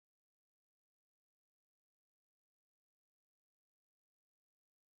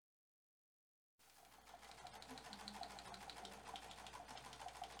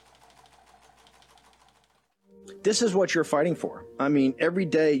This is what you're fighting for. I mean, every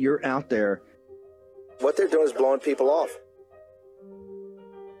day you're out there. What they're doing is blowing people off.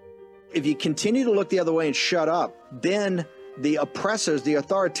 If you continue to look the other way and shut up, then the oppressors, the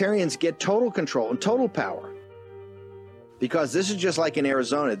authoritarians, get total control and total power. Because this is just like in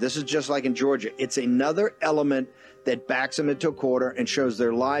Arizona. This is just like in Georgia. It's another element that backs them into a corner and shows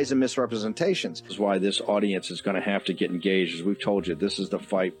their lies and misrepresentations. This is why this audience is going to have to get engaged. As we've told you, this is the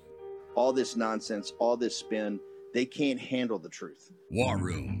fight. All this nonsense, all this spin, they can't handle the truth. War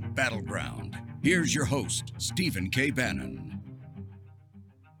Room Battleground. Here's your host, Stephen K. Bannon.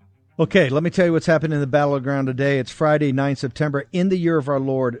 Okay, let me tell you what's happening in the Battleground today. It's Friday, 9 September, in the year of our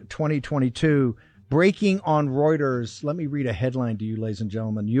Lord, 2022. Breaking on Reuters. Let me read a headline to you, ladies and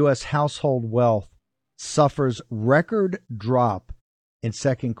gentlemen. U.S. household wealth suffers record drop in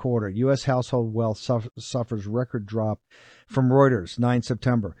second quarter. U.S. household wealth suffers record drop from Reuters, 9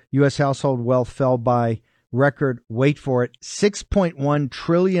 September. U.S. household wealth fell by record, wait for it, $6.1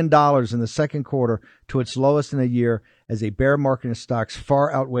 trillion in the second quarter to its lowest in a year as a bear market in stocks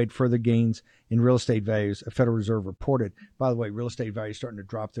far outweighed further gains in real estate values, a Federal Reserve reported. By the way, real estate values starting to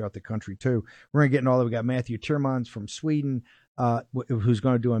drop throughout the country, too. We're going to get into all that. We got Matthew Tyrmans from Sweden, who's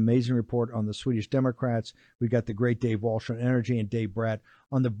going to do an amazing report on the Swedish Democrats. We got the great Dave Walsh on energy and Dave Bratt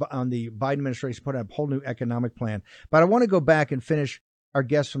on the Biden administration put out a whole new economic plan. But I want to go back and finish our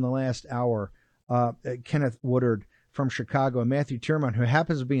guest from the last hour, Kenneth Woodard from Chicago, and Matthew Tyrmans, who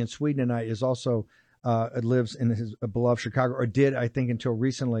happens to be in Sweden tonight, is also lives in his beloved Chicago, or did, I think, until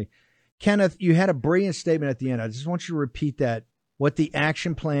recently. Kenneth, you had a brilliant statement at the end. I just want you to repeat that, what the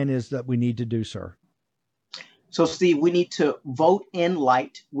action plan is that we need to do, sir. So, Steve, we need to vote in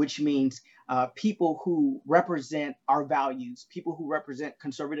light, which means people who represent our values, people who represent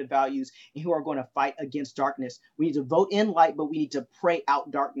conservative values, and who are going to fight against darkness. We need to vote in light, but we need to pray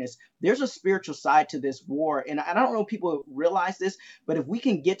out darkness. There's a spiritual side to this war. And I don't know if people realize this, but if we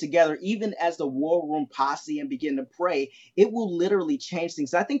can get together, even as the War Room posse, and begin to pray, it will literally change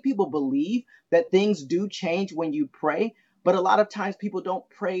things. I think people believe that things do change when you pray. But a lot of times people don't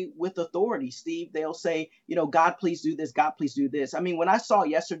pray with authority, Steve. They'll say, God, please do this. God, please do this. I mean, when I saw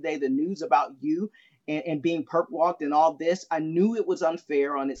yesterday the news about you and being perp walked and all this, I knew it was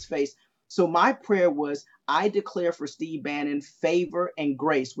unfair on its face. So my prayer was, I declare for Steve Bannon favor and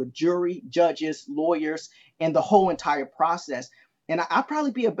grace with jury, judges, lawyers, and the whole entire process. And I'd probably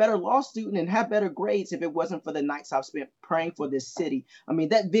be a better law student and have better grades if it wasn't for the nights I've spent praying for this city. I mean,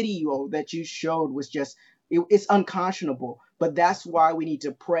 that video that you showed was just, it's unconscionable, but that's why we need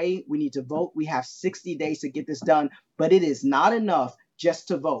to pray. We need to vote. We have 60 days to get this done, but it is not enough just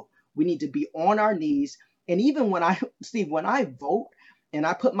to vote. We need to be on our knees. And even when I vote and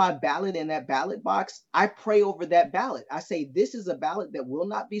I put my ballot in that ballot box, I pray over that ballot. I say, this is a ballot that will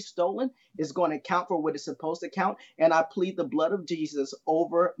not be stolen. It's going to count for what it's supposed to count. And I plead the blood of Jesus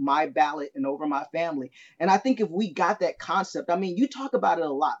over my ballot and over my family. And I think if we got that concept, I mean, you talk about it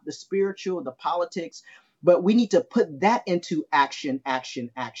a lot, the spiritual, the politics, but we need to put that into action,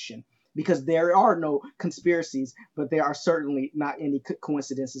 because there are no conspiracies, but there are certainly not any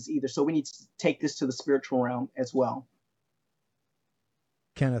coincidences either. So we need to take this to the spiritual realm as well.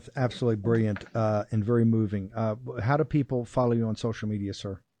 Kenneth, absolutely brilliant and very moving. How do people follow you on social media,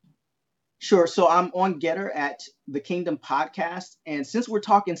 sir? Sure. So I'm on Getter at the Kingdom Podcast. And since we're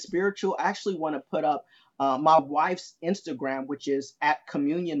talking spiritual, I actually want to put up my wife's Instagram, which is at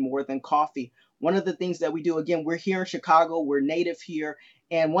Communion More Than Coffee. One of the things that we do, again, we're here in Chicago, we're native here.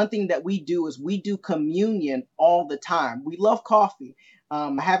 And one thing that we do is we do communion all the time. We love coffee.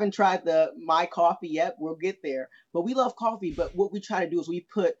 I haven't tried my coffee yet. We'll get there. But we love coffee. But what we try to do is we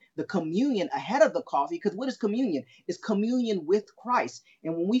put the communion ahead of the coffee. Because what is communion? It's communion with Christ.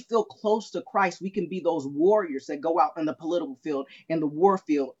 And when we feel close to Christ, we can be those warriors that go out in the political field and the war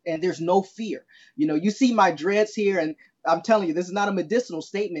field. And there's no fear. You see my dreads here, and I'm telling you, this is not a medicinal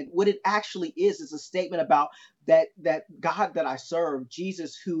statement. What it actually is a statement about that God that I serve,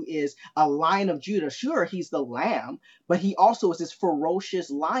 Jesus, who is a Lion of Judah. Sure, he's the lamb, but he also is this ferocious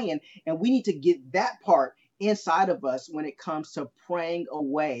lion. And we need to get that part inside of us when it comes to praying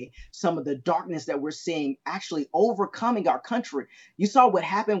away some of the darkness that we're seeing actually overcoming our country. You saw what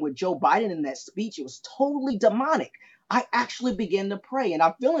happened with Joe Biden in that speech. It was totally demonic. I actually began to pray, and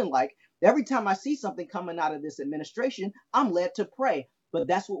I'm feeling like every time I see something coming out of this administration, I'm led to pray. But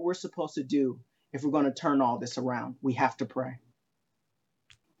that's what we're supposed to do if we're going to turn all this around. We have to pray.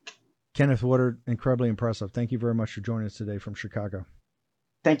 Kenneth Woodard, incredibly impressive. Thank you very much for joining us today from Chicago.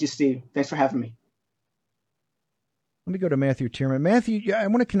 Thank you, Steve. Thanks for having me. Let me go to Matthew Tyrmans. Matthew, I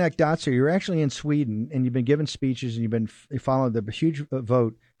want to connect dots here. You're actually in Sweden, and you've been giving speeches, and you've been following the huge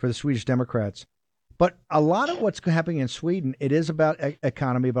vote for the Swedish Democrats. But a lot of what's happening in Sweden, it is about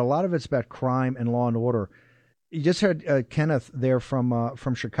economy, but a lot of it's about crime and law and order. You just heard Kenneth there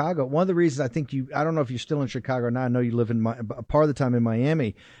from Chicago. One of the reasons I think I don't know if you're still in Chicago or not. I know you live part of the time in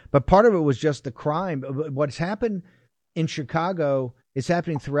Miami, but part of it was just the crime. What's happened in Chicago is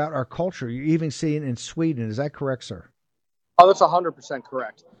happening throughout our culture. You're even seeing it in Sweden. Is that correct, sir? Oh, that's 100%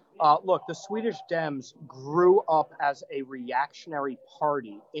 correct. Look, the Swedish Dems grew up as a reactionary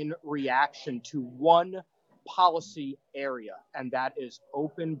party in reaction to one policy area, and that is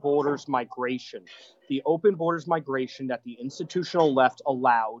open borders migration. The open borders migration that the institutional left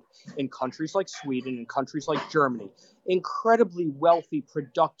allowed in countries like Sweden and countries like Germany, incredibly wealthy,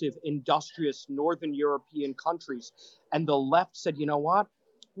 productive, industrious Northern European countries. And the left said, you know what?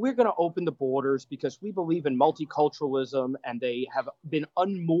 We're going to open the borders because we believe in multiculturalism, and they have been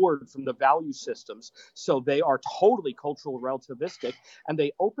unmoored from the value systems. So they are totally cultural relativistic, and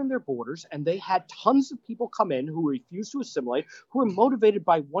they opened their borders, and they had tons of people come in who refused to assimilate, who were motivated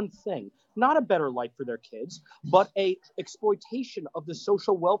by one thing, not a better life for their kids, but a exploitation of the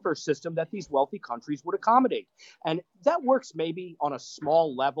social welfare system that these wealthy countries would accommodate. And that works maybe on a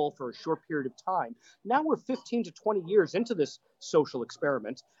small level for a short period of time. Now we're 15 to 20 years into this social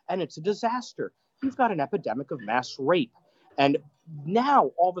experiment, and it's a disaster. You've got an epidemic of mass rape. And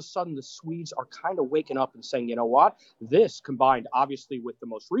now, all of a sudden, the Swedes are kind of waking up and saying, you know what? This, combined, obviously, with the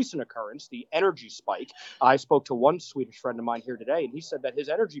most recent occurrence, the energy spike. I spoke to one Swedish friend of mine here today, and he said that his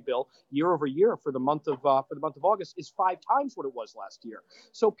energy bill year over year for the month of August is 5 times what it was last year.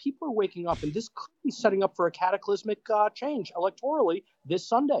 So people are waking up, and this could be setting up for a cataclysmic change electorally this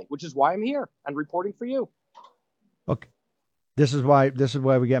Sunday, which is why I'm here and reporting for you. Okay. This is why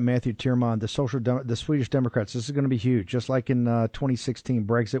we got Matthew Tyrmand, the Swedish Democrats. This is going to be huge. Just like in 2016,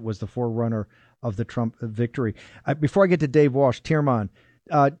 Brexit was the forerunner of the Trump victory. Before I get to Dave Walsh, Tyrmand,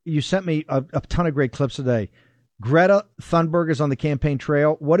 you sent me a ton of great clips today. Greta Thunberg is on the campaign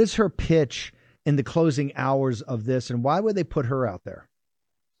trail. What is her pitch in the closing hours of this, and why would they put her out there?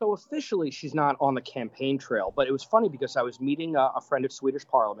 So officially, she's not on the campaign trail, but it was funny because I was meeting a friend of Swedish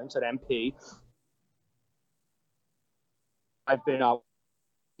Parliament, an MP. I've been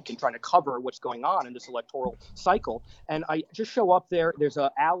trying to cover what's going on in this electoral cycle. And I just show up there. There's an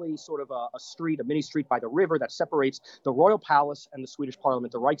alley, sort of a street, a mini street by the river that separates the Royal Palace and the Swedish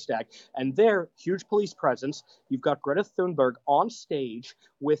Parliament, the Riksdag. And there, huge police presence. You've got Greta Thunberg on stage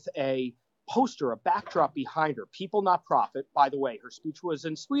with a poster, a backdrop behind her, People Not Profit. By the way, her speech was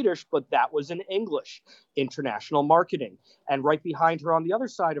in Swedish, but that was in English, international marketing. And right behind her on the other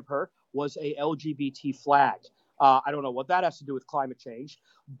side of her was a LGBT flag. I don't know what that has to do with climate change,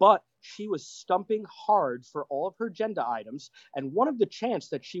 but she was stumping hard for all of her agenda items. And one of the chants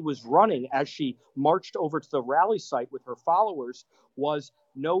that she was running as she marched over to the rally site with her followers was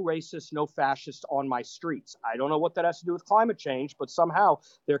 "No racist, no fascist on my streets." I don't know what that has to do with climate change, but somehow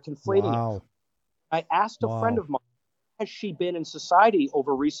they're conflating it. I asked a friend of mine, has she been in society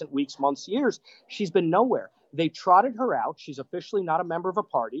over recent weeks, months, years? She's been nowhere. They trotted her out. She's officially not a member of a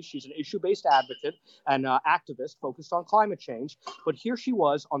party. She's an issue-based advocate and activist focused on climate change. But here she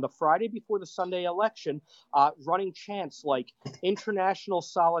was on the Friday before the Sunday election, running chants like international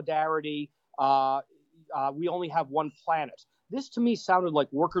solidarity, we only have one planet. This to me sounded like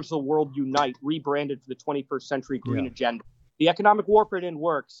Workers of the World Unite, rebranded for the 21st century green agenda. The economic warfare didn't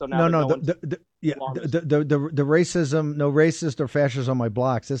work, so now the racism, no racist or fascist on my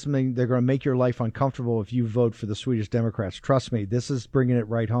blocks. This means they're going to make your life uncomfortable if you vote for the Swedish Democrats. Trust me, this is bringing it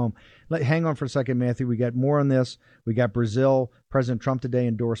right home. Hang on for a second, Matthew. We got more on this. We got Brazil. President Trump today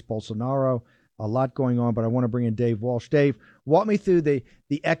endorsed Bolsonaro. A lot going on, but I want to bring in Dave Walsh. Dave, walk me through the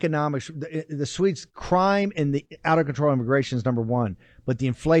economics. The Swedes' crime and the out of control immigration is number one, but the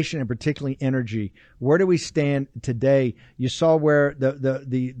inflation and particularly energy. Where do we stand today? You saw where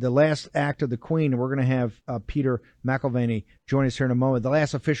the last act of the Queen, and we're going to have Peter McIlvaney join us here in a moment. The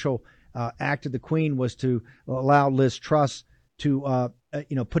last official act of the Queen was to allow Liz Truss to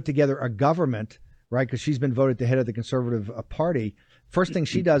put together a government, right? Because she's been voted the head of the Conservative Party. First thing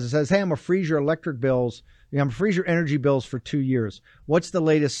she does is says, hey, I'm going to freeze your electric bills. I'm going to freeze your energy bills for 2 years. What's the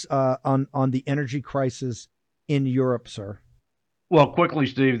latest on the energy crisis in Europe, sir? Well, quickly,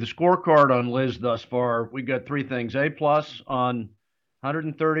 Steve, the scorecard on Liz thus far, we got 3 things. A+ on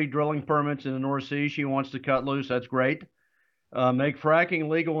 130 drilling permits in the North Sea she wants to cut loose. That's great. Make fracking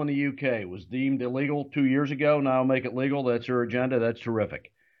legal in the UK. It was deemed illegal 2 years ago. Now make it legal. That's her agenda. That's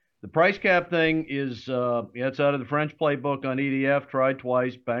terrific. The price cap thing is, it's out of the French playbook on EDF, tried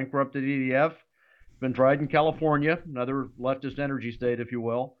twice, bankrupted EDF. Been tried in California, another leftist energy state, if you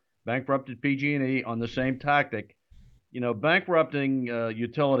will, bankrupted PG&E on the same tactic. bankrupting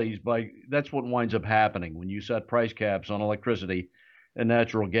utilities that's what winds up happening when you set price caps on electricity and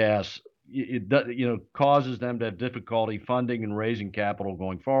natural gas. It causes them to have difficulty funding and raising capital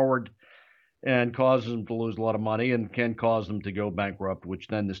going forward, and causes them to lose a lot of money, and can cause them to go bankrupt, which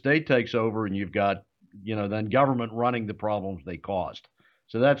then the state takes over, and you've got then government running the problems they caused.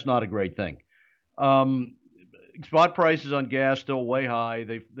 So that's not a great thing. Spot prices on gas still way high.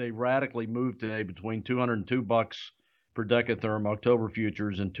 They radically moved today between $202 per decatherm October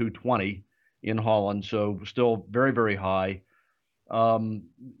futures and $220 in Holland. So still very, very high.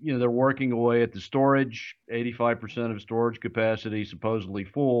 They're working away at the storage. 85% of storage capacity supposedly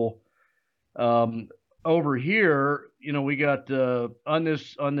full. Over here, we got on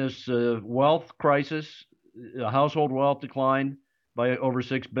this wealth crisis, household wealth decline by over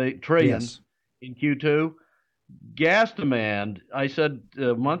 $6 trillion in Q2. Gas demand, I said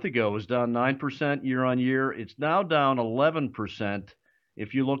a month ago, was down 9% year on year. It's now down 11%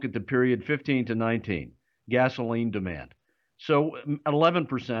 if you look at the period 15 to 19, gasoline demand. So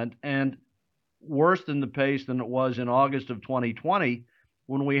 11%, and worse than the pace than it was in August of 2020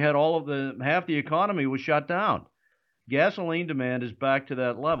 when we had half the economy was shut down. Gasoline demand is back to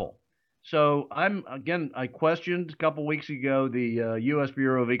that level. So I questioned a couple weeks ago the U.S.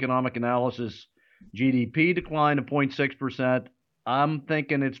 Bureau of Economic Analysis GDP decline of 0.6%. I'm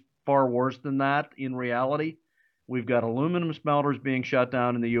thinking it's far worse than that in reality. We've got aluminum smelters being shut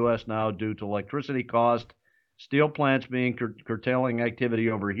down in the U.S. now due to electricity cost, steel plants being curtailing activity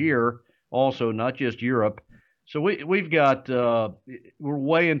over here, also not just Europe. So we've got we're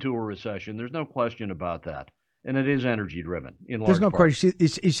way into a recession. There's no question about that. And it is energy driven. There's no question. You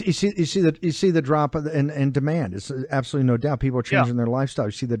see the drop in demand. It's absolutely no doubt. People are changing their lifestyle.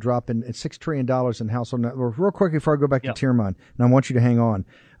 You see the drop in $6 trillion in household net worth. Real quick before I go back to Tierman, and I want you to hang on.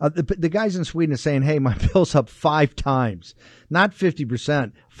 The guys in Sweden are saying, "Hey, my bill's up 5 times, not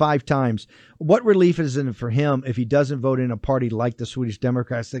 50%, 5 times." What relief is it for him if he doesn't vote in a party like the Swedish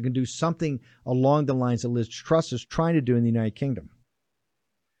Democrats that can do something along the lines that Liz Truss is trying to do in the United Kingdom?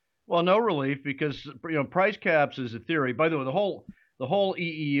 Well, no relief because price caps is a theory. By the way, the whole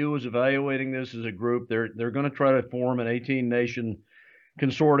EU is evaluating this as a group. They're going to try to form an 18-nation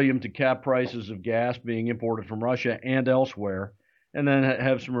consortium to cap prices of gas being imported from Russia and elsewhere, and then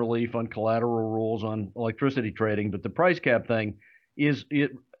have some relief on collateral rules on electricity trading. But the price cap thing is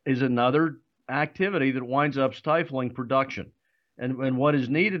another activity that winds up stifling production. And what is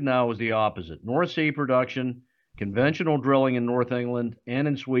needed now is the opposite: North Sea production. Conventional drilling in North England and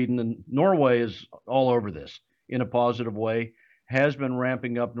in Sweden, and Norway is all over this in a positive way, has been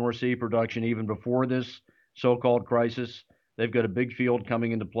ramping up North Sea production even before this so-called crisis. They've got a big field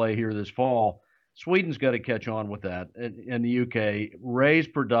coming into play here this fall. Sweden's got to catch on with that, and the UK raise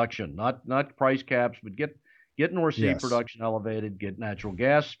production, not price caps, but get North Sea production elevated, get natural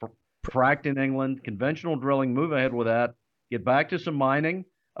gas fracked in England, conventional drilling, move ahead with that, get back to some mining,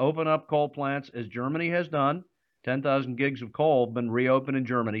 open up coal plants as Germany has done. 10,000 gigs of coal have been reopened in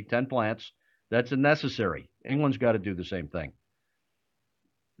Germany, 10 plants. That's necessary. England's got to do the same thing.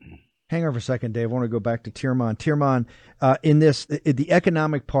 Hang on for a second, Dave. I want to go back to Tierman. Tierman, in the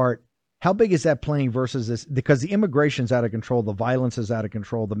economic part, how big is that playing versus this? Because the immigration's out of control, the violence is out of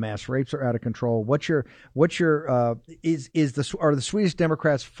control, the mass rapes are out of control. Are the Swedish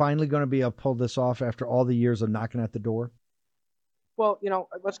Democrats finally going to be able to pull this off after all the years of knocking at the door? Well,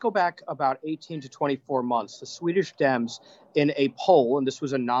 let's go back about 18 to 24 months. The Swedish Dems, in a poll, and this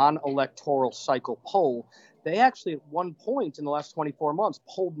was a non-electoral cycle poll, they actually at one point in the last 24 months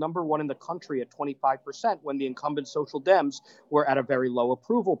polled number one in the country at 25% when the incumbent Social Dems were at a very low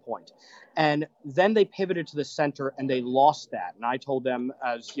approval point. And then they pivoted to the center and they lost that. And I told them,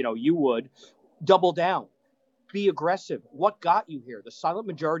 as you would, double down. Be aggressive. What got you here? The silent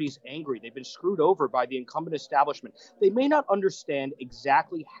majority is angry. They've been screwed over by the incumbent establishment. They may not understand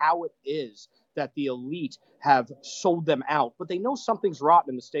exactly how it is that the elite have sold them out, but they know something's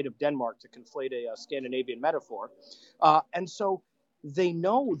rotten in the state of Denmark, to conflate a Scandinavian metaphor. And so they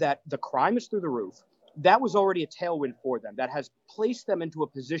know that the crime is through the roof. That was already a tailwind for them. That has placed them into a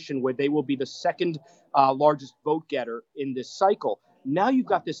position where they will be the second largest vote getter in this cycle. Now you've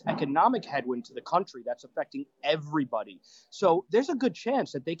got this economic headwind to the country that's affecting everybody. So there's a good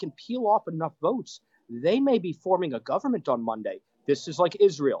chance that they can peel off enough votes. They may be forming a government on Monday. This is like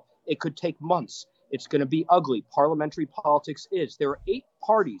Israel. It could take months. It's going to be ugly. Parliamentary politics is. There are 8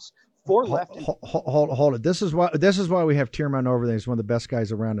 parties, 4 left. Hold it. This is why we have Tierman over there. He's one of the best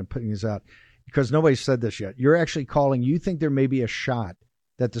guys around and putting this out, because nobody's said this yet. You're actually calling. You think there may be a shot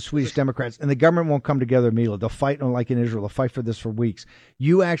that the Swedish Democrats and the government won't come together immediately. They'll fight like in Israel. They'll fight for this for weeks.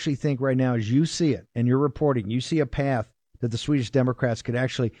 You actually think right now, as you see it and you're reporting, you see a path that the Swedish Democrats could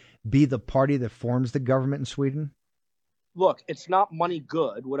actually be the party that forms the government in Sweden? Look, it's not money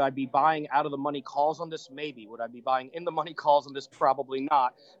good. Would I be buying out of the money calls on this? Maybe. Would I be buying in the money calls on this? Probably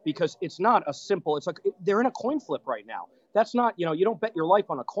not, because it's not a simple, it's like they're in a coin flip right now. That's not, you don't bet your life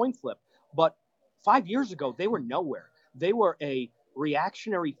on a coin flip. But 5 years ago, they were nowhere. They were a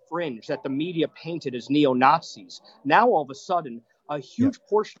reactionary fringe that the media painted as neo-Nazis. Now, all of a sudden, a huge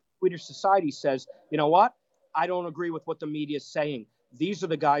portion of Swedish society says, you know what? I don't agree with what the media is saying. These are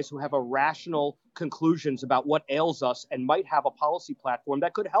the guys who have a rational conclusions about what ails us and might have a policy platform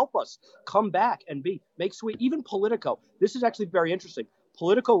that could help us come back and make Sweden, even Politico. This is actually very interesting.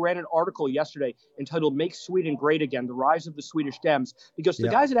 Politico ran an article yesterday entitled "Make Sweden Great Again: The Rise of the Swedish Dems," because the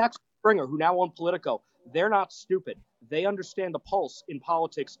guys at Axel Springer, who now own Politico, they're not stupid. They understand the pulse in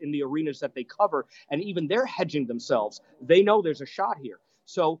politics in the arenas that they cover, and even they're hedging themselves. They know there's a shot here.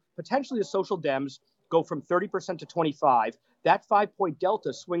 So potentially the Social Dems go from 30% to 25%. That 5-point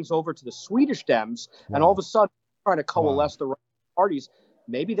delta swings over to the Swedish Dems, and all of a sudden, trying to coalesce the right parties.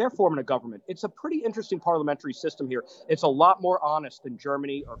 Maybe they're forming a government. It's a pretty interesting parliamentary system here. It's a lot more honest than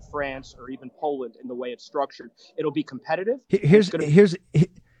Germany or France or even Poland in the way it's structured. It'll be competitive. Here's the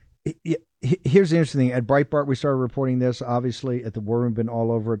interesting thing. At Breitbart, we started reporting this. Obviously, at the War Room, we've been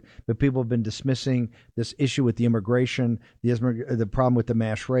all over it. But people have been dismissing this issue with the immigration, the problem with the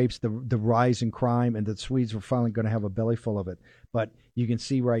mass rapes, the rise in crime, and that Swedes were finally going to have a belly full of it. But you can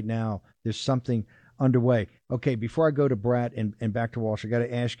see right now there's something underway. Okay, before I go to Brad and back to Walsh, I got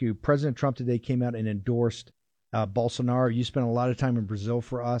to ask you, President Trump today came out and endorsed Bolsonaro. You spent a lot of time in Brazil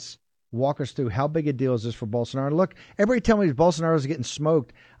for us. Walk us through how big a deal is this for Bolsonaro? Look, everybody tell me Bolsonaro is getting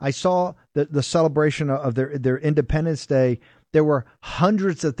smoked. I saw the celebration of their Independence Day. There were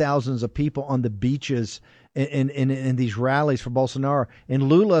hundreds of thousands of people on the beaches in these rallies for Bolsonaro. And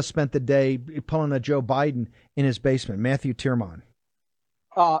Lula spent the day pulling a Joe Biden in his basement. Matthew Tierman.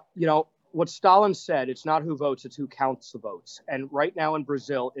 What Stalin said, it's not who votes, it's who counts the votes. And right now in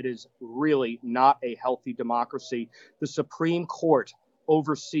Brazil, it is really not a healthy democracy. The Supreme Court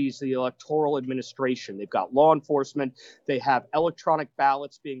oversees the electoral administration. They've got law enforcement. They have electronic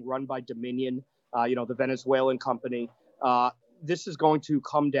ballots being run by Dominion, the Venezuelan company. This is going to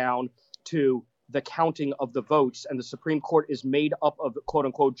come down to the counting of the votes, and the Supreme Court is made up of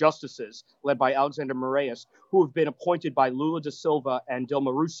quote-unquote justices led by Alexander Moraes, who have been appointed by Lula da Silva and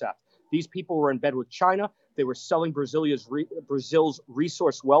Dilma Rousseff. These people were in bed with China. They were selling Brazil's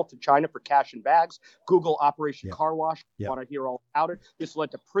resource wealth to China for cash in bags. Google Operation Car Wash. Want to hear all about it. This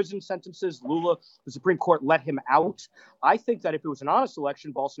led to prison sentences. Lula, the Supreme Court let him out. I think that if it was an honest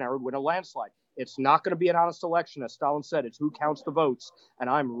election, Bolsonaro would win a landslide. It's not going to be an honest election. As Stalin said, it's who counts the votes. And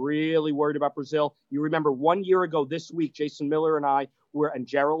I'm really worried about Brazil. You remember 1 year ago this week, Jason Miller and I and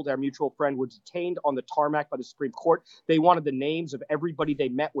Gerald, our mutual friend, were detained on the tarmac by the Supreme Court. They wanted the names of everybody they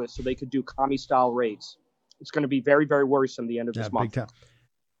met with so they could do commie-style raids. It's going to be very, very worrisome the end of this month. Big time.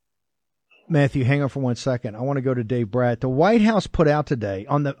 Matthew, hang on for 1 second. I want to go to Dave Bratt. The White House put out today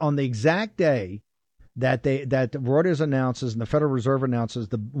on the exact day that Reuters announces and the Federal Reserve announces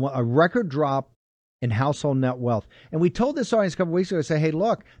a record drop in household net wealth. And we told this audience a couple of weeks ago, say, hey,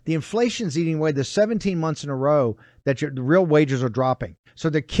 look, the inflation's eating away. There's 17 months in a row that the real wages are dropping. So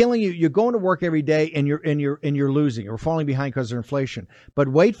they're killing you. You're going to work every day and you're losing or falling behind because of inflation. But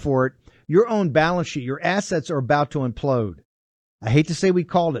wait for it. Your own balance sheet, your assets are about to implode. I hate to say we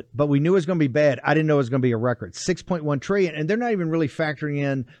called it, but we knew it was going to be bad. I didn't know it was going to be a record. 6.1 trillion. And they're not even really factoring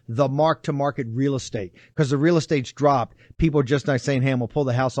in the mark-to-market real estate because the real estate's dropped. People are just not saying, hey, I'm going to pull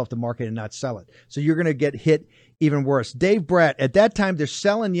the house off the market and not sell it. So you're going to get hit even worse. Dave Bratt, at that time, they're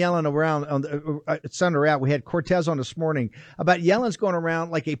yelling around on the Sunday out. We had Cortez on this morning about Yellen's going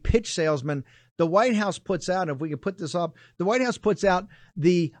around like a pitch salesman. The White House puts out, if we can put this up, the White House puts out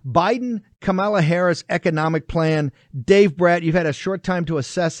the Biden-Kamala Harris economic plan. Dave Bratt, you've had a short time to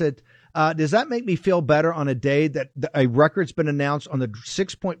assess it. Does that make me feel better on a day that a record's been announced on the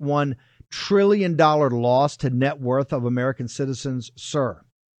 $6.1 trillion loss to net worth of American citizens, sir?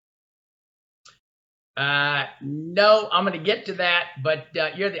 No, I'm going to get to that, but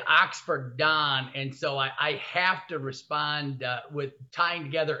you're the Oxford Don, and so I have to respond with tying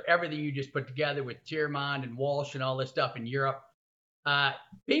together everything you just put together with Tierman and Walsh and all this stuff in Europe.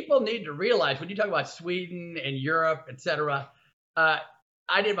 People need to realize when you talk about Sweden and Europe, et cetera,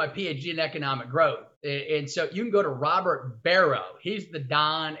 I did my PhD in economic growth, and so you can go to Robert Barrow. He's the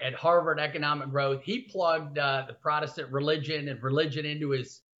Don at Harvard Economic Growth. He plugged the Protestant religion and religion into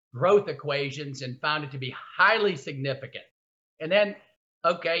his growth equations and found it to be highly significant. And then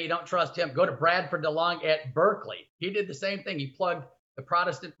Okay, you don't trust him. Go to Bradford DeLong at Berkeley. He did the same thing. He plugged the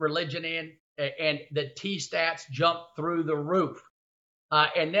Protestant religion in, and the T-stats jumped through the roof.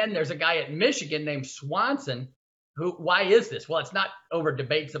 And then there's a guy at Michigan named Swanson. Why is this? Well, it's not over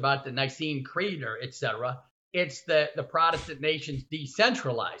debates about the Nicene Creed or et cetera. It's the Protestant nations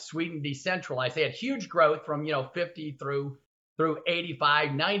decentralized. Sweden decentralized. They had huge growth from 50 through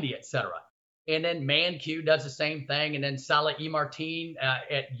 85, 90, et cetera. And then ManQ does the same thing. And then Salah E. Martin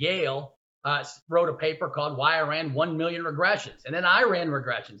at Yale wrote a paper called Why I Ran 1 Million Regressions. And then I ran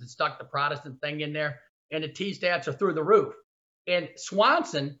regressions and stuck the Protestant thing in there. And the T-stats are through the roof. And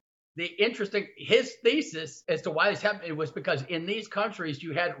Swanson, his thesis as to why this happened, it was because in these countries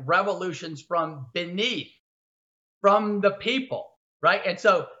you had revolutions from beneath, from the people, right? And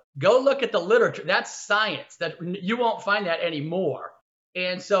so go look at the literature. That's science. That you won't find that anymore.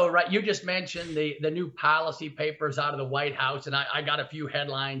 And so, right, you just mentioned the new policy papers out of the White House, and I got a few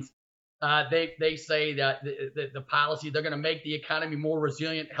headlines. They say that the policy, they're going to make the economy more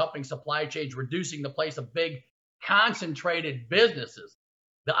resilient, helping supply chains, reducing the place of big concentrated businesses,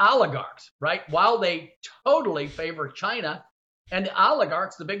 the oligarchs, right? While they totally favor China, and the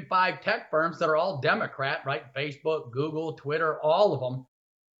oligarchs, the big 5 tech firms that are all Democrat, right? Facebook, Google, Twitter, all of them,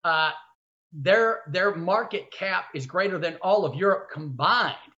 their market cap is greater than all of Europe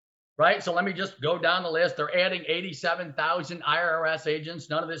combined, right? So let me just go down the list. They're adding 87,000 IRS agents.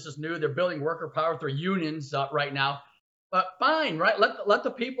 None of this is new. They're building worker power through unions right now. But fine, right? Let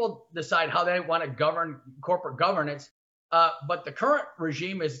the people decide how they want to govern corporate governance. But the current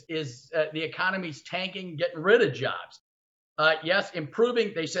regime is the economy's tanking, getting rid of jobs. Yes,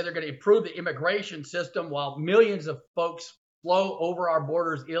 improving. They say they're going to improve the immigration system while millions of folks flow over our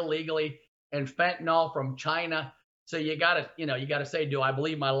borders illegally, and fentanyl from China. So you got to say, do I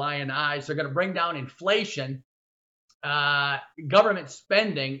believe my lying eyes? They're going to bring down inflation, government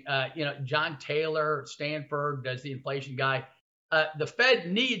spending. John Taylor, Stanford, does the inflation guy. The Fed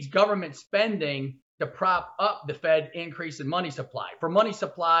needs government spending to prop up the Fed increase in money supply. For money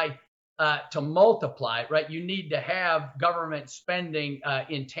supply to multiply, right, you need to have government spending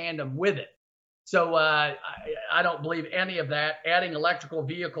in tandem with it. So I don't believe any of that. Adding electrical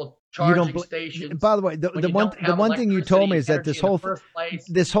vehicle charging stations. By the way, the one thing you told me is that this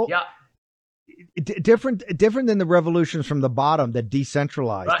whole yeah. different than the revolutions from the bottom that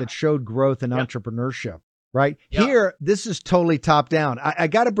decentralized, Right. that showed growth and entrepreneurship. Right Yep. here, this is totally top down. I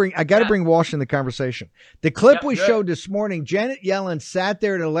got to bring Walsh in the conversation. The clip we showed this morning, Janet Yellen sat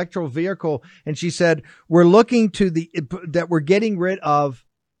there at an electrical vehicle and she said, "We're looking to that we're getting rid of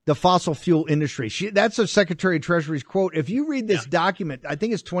the fossil fuel industry." That's a Secretary of Treasury's quote. If you read this document, I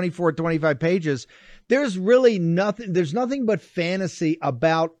think it's 24, 25 pages. There's really nothing. There's nothing but fantasy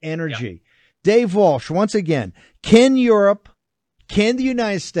about energy. Dave Walsh, once again, can Europe, can the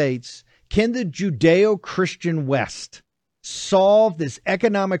United States, can the Judeo-Christian West solve this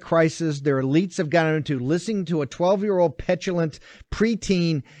economic crisis their elites have gotten into, listening to a 12-year-old petulant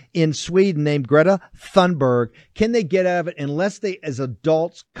preteen in Sweden named Greta Thunberg? Can they get out of it unless they, as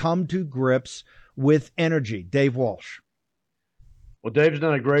adults, come to grips with energy? Dave Walsh. Well, Dave's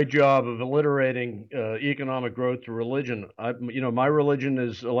done a great job of alliterating economic growth to religion. My religion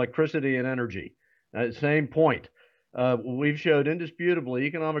is electricity and energy. Same point. We've showed indisputably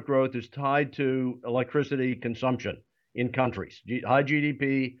economic growth is tied to electricity consumption in countries. High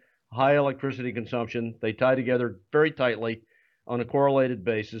GDP, high electricity consumption, they tie together very tightly on a correlated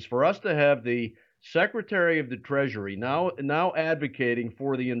basis. For us to have the Secretary of the Treasury now advocating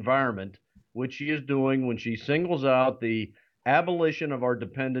for the environment, which she is doing when she singles out the abolition of our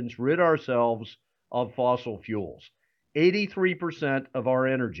dependence, rid ourselves of fossil fuels. 83% of our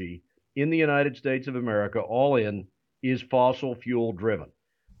energy in the United States of America, all in, is fossil fuel driven.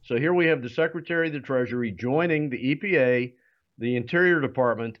 So here we have the Secretary of the Treasury joining the EPA, the Interior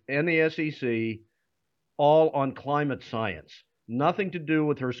Department, and the SEC, all on climate science. Nothing to do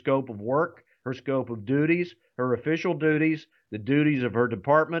with her scope of work, her scope of duties, her official duties, the duties of her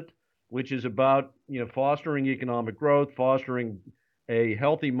department, which is about fostering economic growth, fostering a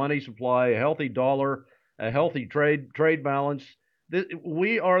healthy money supply, a healthy dollar, a healthy trade balance.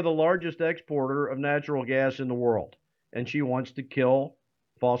 We are the largest exporter of natural gas in the world, and she wants to kill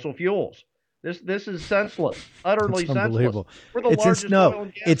fossil fuels. This is senseless, utterly senseless. We're the largest oil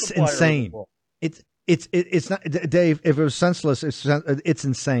and gas it's supplier insane. in the world. It's not, Dave. If it was senseless, it's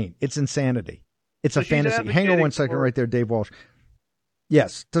insane. It's insanity. It's a fantasy. Hang on one second, right there, Dave Walsh.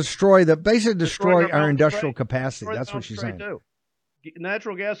 Yes, destroy our industrial capacity. That's what she's saying. Too.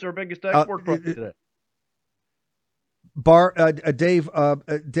 Natural gas is our biggest export product today.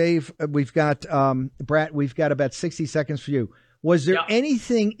 Dave, we've got Brett. We've got about 60 seconds for you. Was there Yep.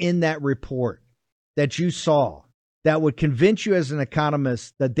 anything in that report that you saw that would convince you as an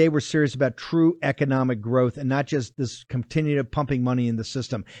economist that they were serious about true economic growth and not just this continued pumping money in the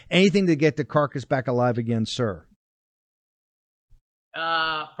system? Anything to get the carcass back alive again, sir?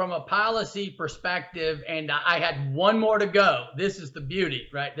 From a policy perspective, and I had one more to go. This is the beauty,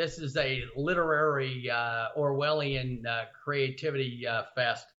 right? This is a literary Orwellian creativity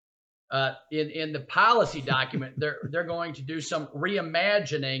fest. In the policy document, they're going to do some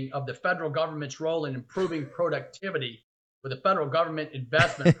reimagining of the federal government's role in improving productivity with a federal government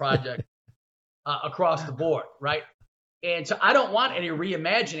investment project across the board, right? And so I don't want any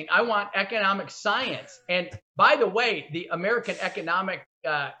reimagining. I want economic science. And by the way, the American Economic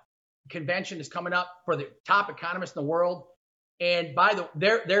Convention is coming up for the top economists in the world. And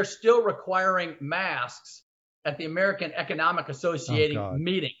they're still requiring masks at the American Economic Association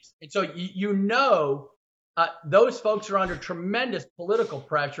meetings. And so those folks are under tremendous political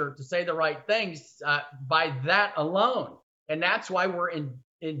pressure to say the right things by that alone. And that's why we're in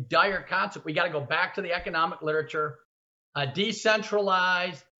dire conflict. We got to go back to the economic literature.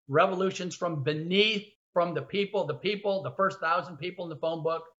 Decentralized revolutions from beneath, from the people, the first 1,000 people in the phone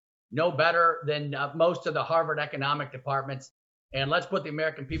book, no better than most of the Harvard economic departments. And let's put the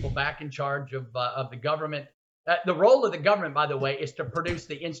American people back in charge of the government. The role of the government, by the way, is to produce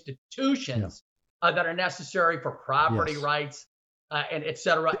the institutions that are necessary for property rights and et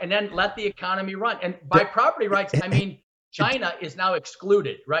cetera, and then let the economy run. And by property rights, I mean China is now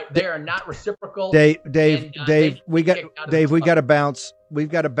excluded, right? They are not reciprocal. Dave, we got to bounce. We've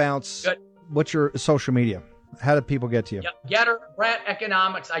got to bounce. Good. What's your social media? How do people get to you? Yep. Getter, Brett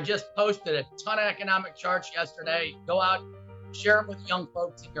Economics. I just posted a ton of economic charts yesterday. Go out, share them with young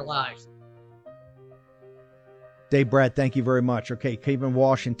folks in your lives. Dave Brett, thank you very much. Okay, Kevin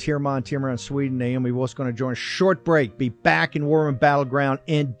Walsh in Tirman, Sweden. Naomi Wolf's going to join a short break. Be back in War Room Battleground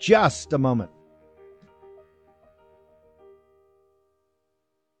in just a moment.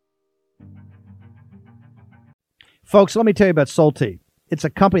 Folks, let me tell you about Solti. It's a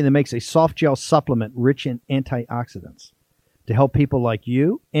company that makes a soft gel supplement rich in antioxidants to help people like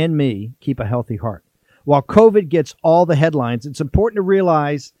you and me keep a healthy heart. While COVID gets all the headlines, it's important to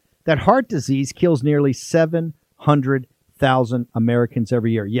realize that heart disease kills nearly 700,000 Americans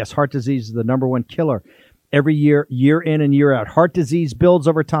every year. Yes, heart disease is the number one killer every year, year in and year out. Heart disease builds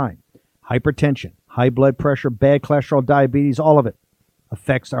over time. Hypertension, high blood pressure, bad cholesterol, diabetes, all of it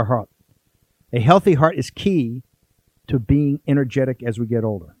affects our heart. A healthy heart is key to being energetic as we get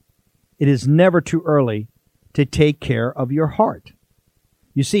older. It is never too early to take care of your heart.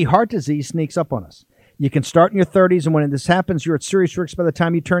 You see, heart disease sneaks up on us. You can start in your 30s, and when this happens, you're at serious risk by the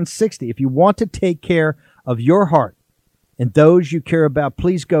time you turn 60. If you want to take care of your heart and those you care about,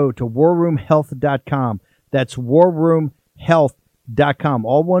 please go to warroomhealth.com. That's warroomhealth.com.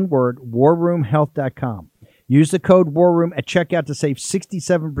 All one word, warroomhealth.com. Use the code WARROOM at checkout to save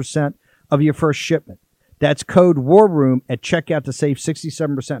 67% of your first shipment. That's code WARROOM at checkout to save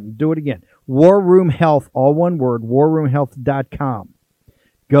 67%. Do it again. War Room Health, all one word, warroomhealth.com.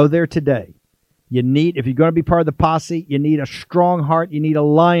 Go there today. If you're going to be part of the posse, you need a strong heart. You need a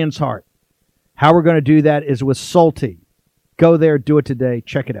lion's heart. How we're going to do that is with Solti. Go there, do it today.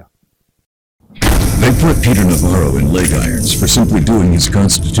 Check it out. They put Peter Navarro in leg irons for simply doing his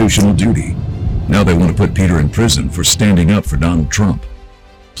constitutional duty. Now they want to put Peter in prison for standing up for Donald Trump.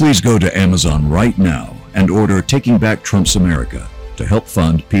 Please go to Amazon right now and order Taking Back Trump's America to help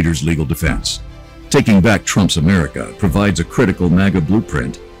fund Peter's legal defense. Taking Back Trump's America provides a critical MAGA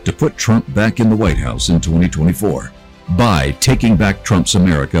blueprint to put Trump back in the White House in 2024. Buy Taking Back Trump's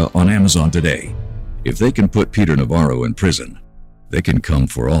America on Amazon today. If they can put Peter Navarro in prison, they can come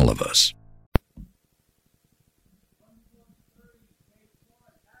for all of us.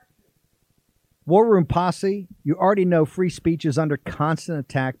 War Room Posse, you already know free speech is under constant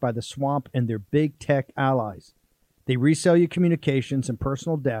attack by the swamp and their big tech allies. They resell your communications and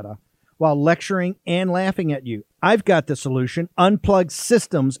personal data while lecturing and laughing at you. I've got the solution. Unplugged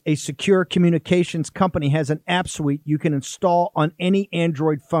Systems, a secure communications company, has an app suite you can install on any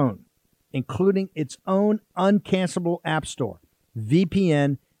Android phone, including its own uncancelable app store,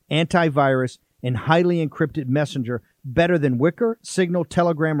 VPN, antivirus, and highly encrypted messenger, better than Wickr, Signal,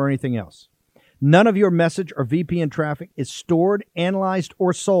 Telegram, or anything else. None of your message or VPN traffic is stored, analyzed,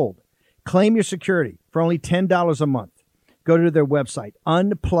 or sold. Claim your security for only $10 a month. Go to their website,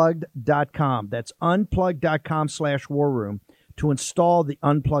 unplugged.com. That's unplugged.com/warroom to install the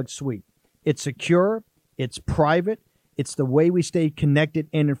Unplugged suite. It's secure, it's private, it's the way we stay connected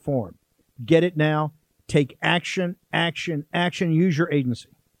and informed. Get it now. Take action, action, action. Use your agency.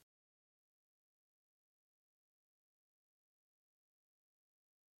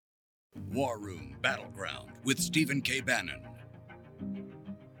 War Room Battleground with Stephen K. Bannon.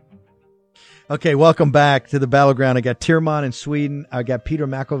 Okay, welcome back to the Battleground. I got Tierman in Sweden. I got Peter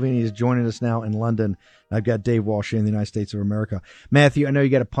McElveeney is joining us now in London. I've got Dave Walsh in the United States of America. Matthew, I know you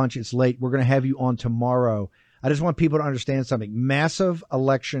got a punch. It's late. We're going to have you on tomorrow. I just want people to understand something. Massive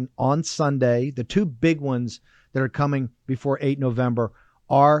election on Sunday. The two big ones that are coming before 8 November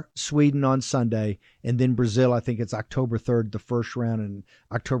are Sweden on Sunday, and then Brazil. I think it's October 3rd, the first round, and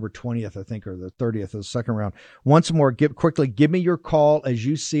October 20th, I think, or the 30th, the second round. Once more, give me your call as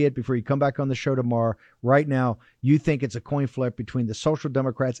you see it before you come back on the show tomorrow. Right now, you think it's a coin flip between the Social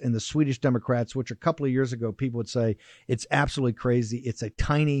Democrats and the Swedish Democrats, which a couple of years ago people would say it's absolutely crazy. It's a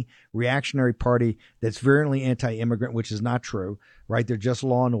tiny reactionary party that's virulently anti-immigrant, which is not true, right? They're just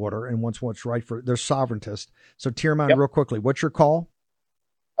law and order and wants what's right for, they're sovereigntist. So Tierman, real quickly, what's your call?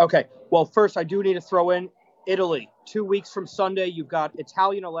 Okay. Well, first, I do need to throw in Italy. 2 weeks from Sunday, you've got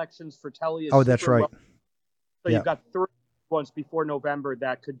Italian elections. Fratelli is that's right. So you've got 3 ones before November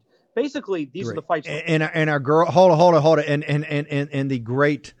that could basically these are the fights. And our girl, hold on, and the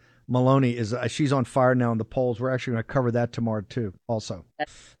great Maloney is she's on fire now in the polls. We're actually going to cover that tomorrow too. Also,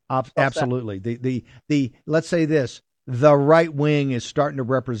 absolutely. The let's say this. The right wing is starting to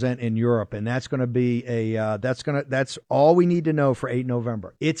represent in Europe, and that's going to be that's all we need to know for 8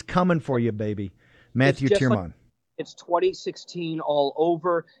 November. It's coming for you, baby. Matthew Tierman. It's 2016 all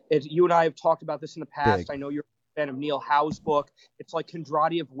over. You and I have talked about this in the past. Big. I know you're a fan of Neil Howe's book. It's like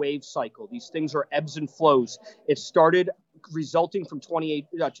Kondratiev wave cycle. These things are ebbs and flows. It started resulting from 2008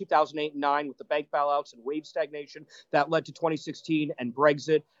 and 9 with the bank bailouts and wave stagnation that led to 2016 and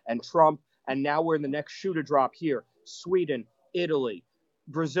Brexit and Trump. And now we're in the next shoe to drop here. Sweden, Italy,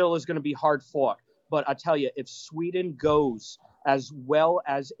 Brazil is going to be hard fought. But I tell you, if Sweden goes as well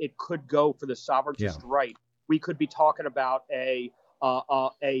as it could go for the sovereigntist right, we could be talking about a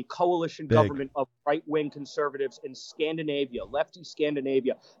coalition government of right-wing conservatives in Scandinavia, lefty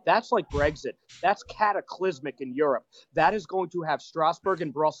Scandinavia. That's like Brexit. That's cataclysmic in Europe. That is going to have Strasbourg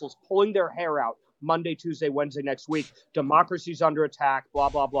and Brussels pulling their hair out Monday, Tuesday, Wednesday next week. Democracy's under attack, blah,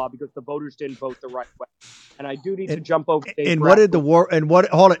 blah, blah, because the voters didn't vote the right way. And I do need to jump over. What did the war room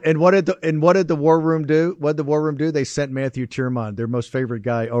do? What did the war room do? They sent Matthew Tierman, their most favorite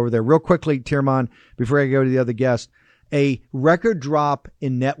guy, over there. Real quickly, Tierman, before I go to the other guest, a record drop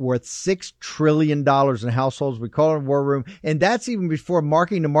in net worth, $6 trillion in households. We call it a war room. And that's even before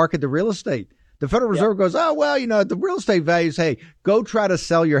marking to market the real estate. The Federal Reserve goes, the real estate values, hey, go try to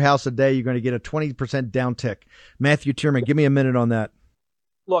sell your house a day. You're going to get a 20% downtick. Matthew Tierman, give me a minute on that.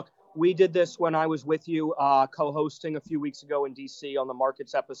 Look, we did this when I was with you co-hosting a few weeks ago in D.C. on the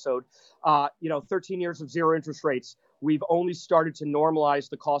Markets episode. 13 years of zero interest rates. We've only started to normalize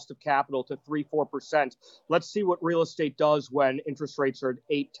the cost of capital to 3-4%. Let's see what real estate does when interest rates are at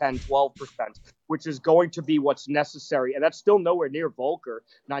 8, 10, 12%, which is going to be what's necessary. And that's still nowhere near Volcker,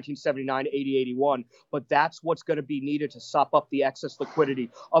 1979, 80, 81. But that's what's going to be needed to sop up the excess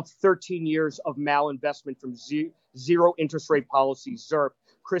liquidity of 13 years of malinvestment from zero interest rate policy, ZIRP,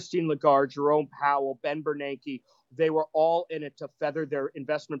 Christine Lagarde, Jerome Powell, Ben Bernanke. They were all in it to feather their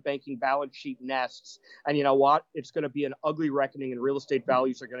investment banking balance sheet nests. And you know what? It's going to be an ugly reckoning, and real estate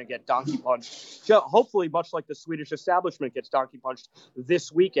values are going to get donkey punched. So hopefully, much like the Swedish establishment gets donkey punched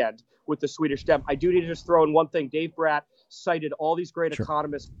this weekend with the Swedish Dem. I do need to just throw in one thing. Dave Bratt cited all these great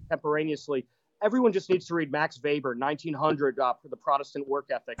economists contemporaneously. Everyone just needs to read Max Weber, 1900, for the Protestant work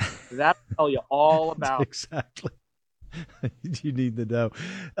ethic. That'll tell you all about exactly. You need to know.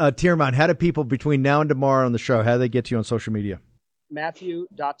 Tierman, how do people between now and tomorrow on the show, how do they get to you on social media?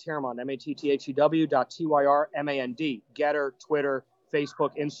 Matthew.Tierman, MATTHEW.TYRMAND, Getter, Twitter,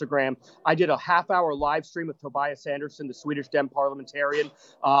 Facebook, Instagram. I did a half-hour live stream with Tobias Andersson, the Swedish Dem parliamentarian,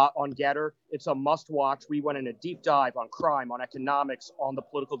 on Getter. It's a must-watch. We went in a deep dive on crime, on economics, on the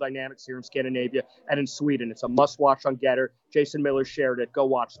political dynamics here in Scandinavia and in Sweden. It's a must-watch on Getter. Jason Miller shared it. Go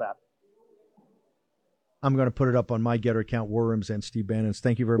watch that. I'm going to put it up on my Getter account, War Rooms and Steve Bannon's.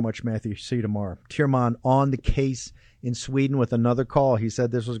 Thank you very much, Matthew. See you tomorrow. Tierman on the case in Sweden with another call. He said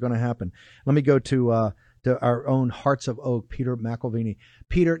this was going to happen. Let me go to our own Hearts of Oak, Peter McElveeney.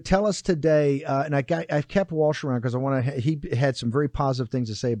 Peter, tell us today, and I've kept Walsh around because he had some very positive things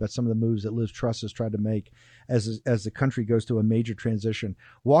to say about some of the moves that Liz Truss has tried to make as the country goes through a major transition.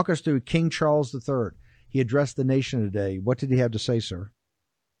 Walk us through King Charles III. He addressed the nation today. What did he have to say, sir?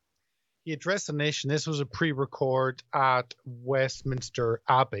 He addressed the nation. This was a pre-record at Westminster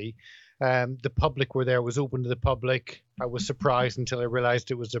Abbey. The public were there. It was open to the public. I was surprised until I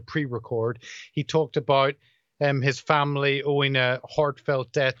realized it was a pre-record. He talked about his family owing a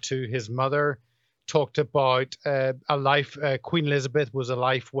heartfelt debt to his mother, talked about a life, Queen Elizabeth was a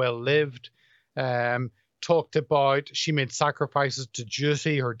life well lived, talked about she made sacrifices to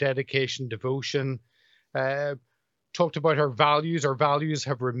duty, her dedication, devotion, talked about her values. Our values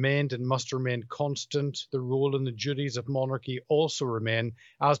have remained and must remain constant. The role and the duties of monarchy also remain,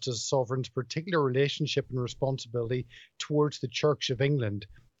 as does sovereign's particular relationship and responsibility towards the Church of England.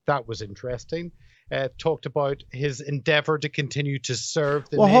 That was interesting. Talked about his endeavor to continue to serve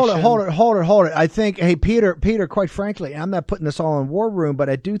the nation. Hold it. I think, hey, Peter, quite frankly, I'm not putting this all in War Room, but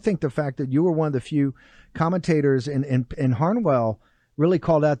I do think the fact that you were one of the few commentators in Harnwell really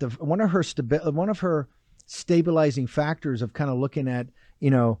called out one of her stabilizing factors of kind of looking at,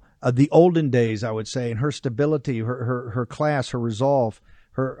 the olden days, I would say, and her stability, her class, her resolve,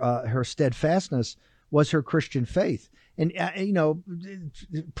 her steadfastness was her Christian faith. And,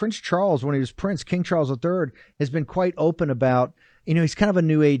 Prince Charles, when he was Prince, King Charles III, has been quite open about, he's kind of a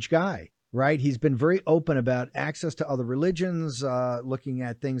new age guy, right? He's been very open about access to other religions, looking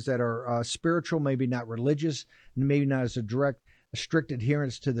at things that are spiritual, maybe not religious, and maybe not as a strict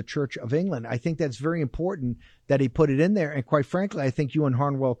adherence to the Church of England. I think that's very important that he put it in there. And quite frankly, I think you and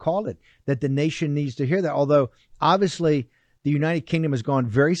Harnwell called it, that the nation needs to hear that. Although, obviously, the United Kingdom has gone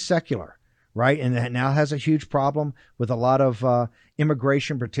very secular, right? And that now has a huge problem with a lot of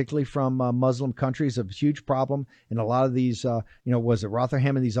immigration, particularly from Muslim countries, a huge problem in a lot of these, was it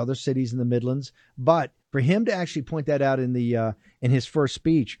Rotherham and these other cities in the Midlands. But for him to actually point that out in his first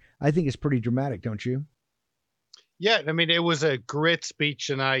speech, I think is pretty dramatic, don't you? Yeah, I mean, it was a great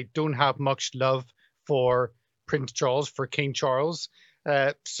speech, and I don't have much love for Prince Charles, for King Charles.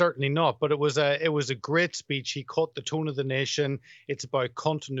 Certainly not, but it was a great speech. He caught the tone of the nation. It's about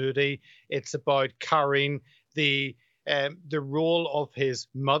continuity. It's about carrying the role of his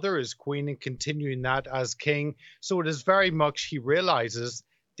mother as queen and continuing that as king. So it is very much, he realizes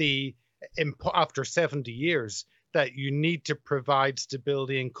after 70 years that you need to provide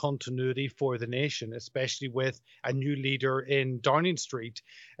stability and continuity for the nation, especially with a new leader in Downing Street.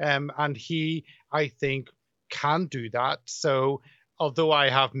 And he, I think, can do that. So although I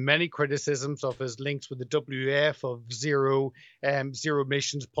have many criticisms of his links with the WEF, of zero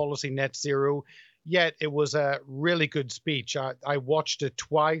emissions policy, net zero, yet it was a really good speech. I watched it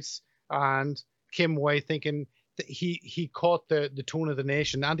twice and came away thinking that he caught the tone of the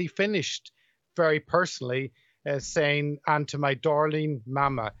nation, and he finished very personally saying, "And to my darling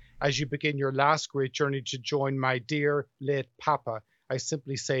Mama, as you begin your last great journey to join my dear late Papa, I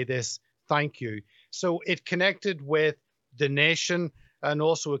simply say this, thank you." So it connected with the nation, and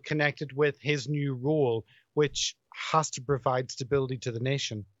also it connected with his new role, which has to provide stability to the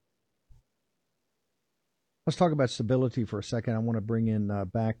nation. Let's talk about stability for a second. I want to bring in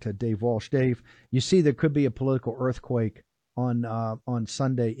back to Dave Walsh. Dave, you see there could be a political earthquake on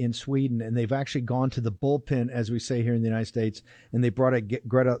Sunday in Sweden, and they've actually gone to the bullpen, as we say here in the United States, and they brought out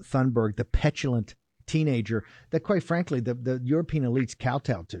Greta Thunberg, the petulant teenager that, quite frankly, the European elites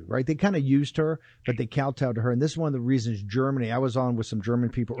kowtowed to, right? They kind of used her, but they kowtowed to her. And this is one of the reasons Germany, I was on with some German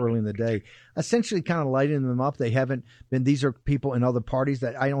people early in the day, essentially kind of lighting them up. They haven't been, these are people in other parties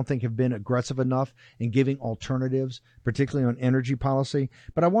that I don't think have been aggressive enough in giving alternatives, particularly on energy policy.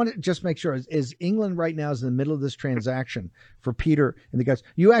 But I want to just make sure, is England right now is in the middle of this transaction for Peter and the guys?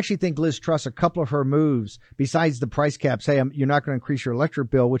 You actually think Liz Truss, a couple of her moves, besides the price caps, hey, you're not going to increase your electric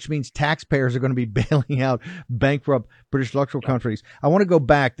bill, which means taxpayers are going to be bailing out bankrupt British electrical countries. I want to go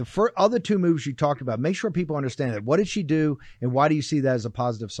back. The other two moves you talked about, make sure people understand that. What did she do, and why do you see that as a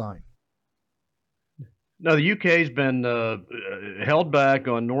positive sign? No, the UK's been held back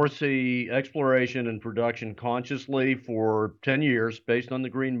on North Sea exploration and production consciously for 10 years based on the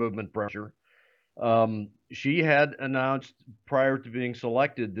Green Movement pressure. She had announced prior to being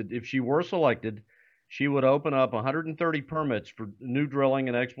selected that if she were selected, she would open up 130 permits for new drilling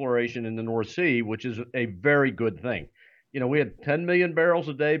and exploration in the North Sea, which is a very good thing. We had 10 million barrels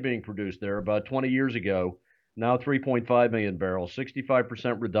a day being produced there about 20 years ago, now 3.5 million barrels,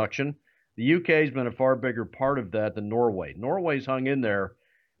 65% reduction. The UK has been a far bigger part of that than Norway. Norway's hung in there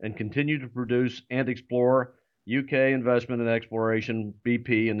and continued to produce and explore. UK investment in exploration,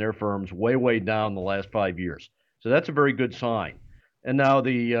 BP and their firms, way down the last 5 years. So that's a very good sign. And now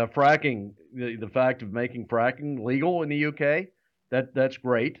the fracking, the fact of making fracking legal in the UK, that's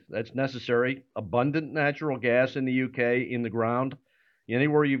great. That's necessary. Abundant natural gas in the UK in the ground.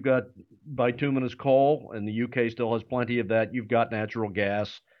 Anywhere you've got bituminous coal, and the UK still has plenty of that, you've got natural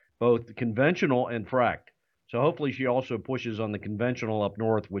gas, both conventional and fracked. So hopefully she also pushes on the conventional up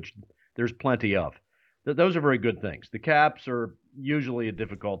north, which there's plenty of. Those are very good things. The caps are usually a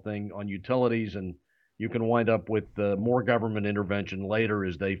difficult thing on utilities, and you can wind up with more government intervention later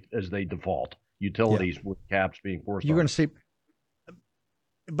as they default. utilities with caps being forced. You're on going to see.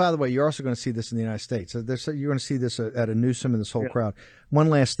 By the way, you're also going to see this in the United States. So you're going to see this at a Newsom and this whole crowd. One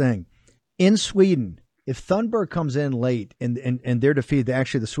last thing. In Sweden, if Thunberg comes in late and they're defeated,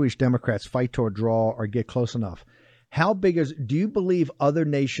 actually the Swedish Democrats fight to a draw or get close enough, do you believe other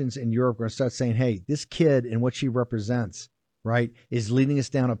nations in Europe are going to start saying, hey, this kid and what she represents, right, is leading us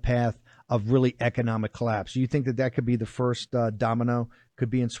down a path of really economic collapse? Do you think that could be the first domino, could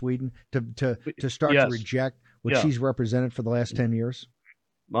be in Sweden, to start to reject what she's represented for the last 10 years?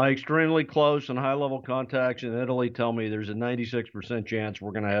 My extremely close and high-level contacts in Italy tell me there's a 96% chance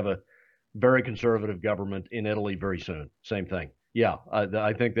we're going to have a very conservative government in Italy very soon. Same thing. Yeah,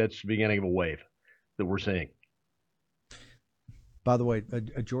 I think that's the beginning of a wave that we're seeing. By the way,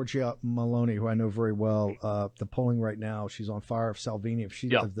 Giorgia Meloni, who I know very well, the polling right now, she's on fire. If Salvini, if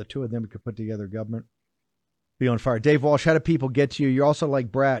the two of them could put together government, be on fire. Dave Walsh, how do people get to you? You're also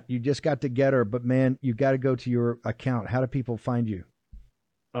like Brat. You just got to get her, but man, you got to go to your account. How do people find you?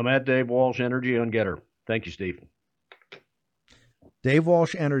 I'm at Dave Walsh Energy on Getter. Thank you, Steve. Dave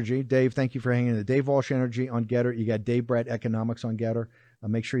Walsh Energy. Dave, thank you for hanging in there. Dave Walsh Energy on Getter. You got Dave Brat Economics on Getter.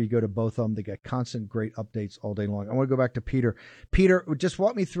 Make sure you go to both of them. They got constant great updates all day long. I want to go back to Peter. Peter, just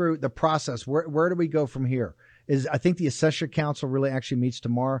walk me through the process. Where do we go from here? I think the Assessor Council really actually meets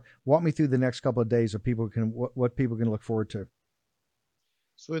tomorrow. Walk me through the next couple of days of what people can look forward to.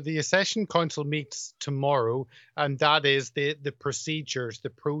 So the Accession Council meets tomorrow, and that is the procedures, the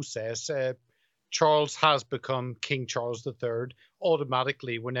process. Charles has become King Charles III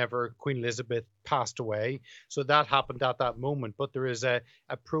automatically whenever Queen Elizabeth passed away. So that happened at that moment. But there is a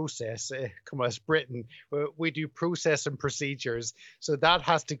process. Come as Britain, we do process and procedures. So that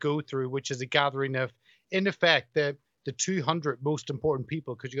has to go through, which is a gathering of, in effect, the 200 most important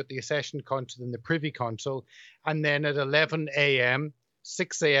people, because you got the Accession Council and the Privy Council. And then at 11 a.m.,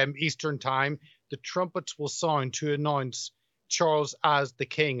 6 a.m. Eastern Time, the trumpets will sound to announce Charles as the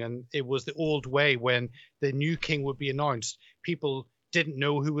king. And it was the old way when the new king would be announced. People didn't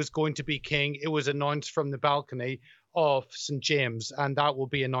know who was going to be king. It was announced from the balcony of St. James, and that will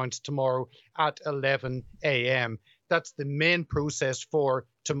be announced tomorrow at 11 a.m. That's the main process for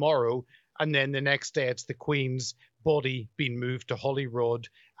tomorrow. And then the next day, it's the Queen's body being moved to Holyrood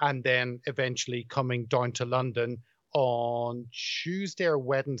and then eventually coming down to London on Tuesday or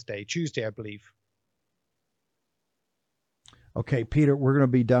Wednesday. Tuesday, I believe. Okay, Peter, we're going to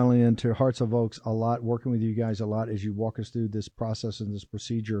be dialing into Hearts of Oaks a lot, working with you guys a lot as you walk us through this process and this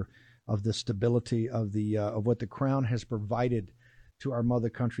procedure of the stability of what the Crown has provided to our mother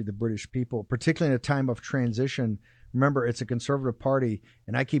country, the British people, particularly in a time of transition. Remember, it's a conservative party,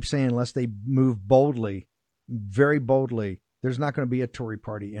 and I keep saying unless they move boldly, very boldly, there's not going to be a Tory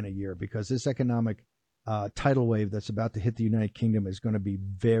party in a year, because this economic tidal wave that's about to hit the United Kingdom is going to be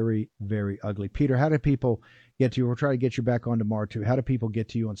very, very ugly. Peter, how do people get to you? We'll try to get you back on tomorrow too. How do people get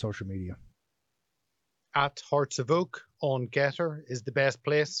to you on social media? At Hearts of Oak on Getter is the best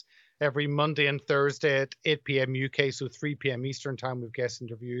place. Every Monday and Thursday at 8 p.m. UK, so 3 p.m. Eastern Time, with guest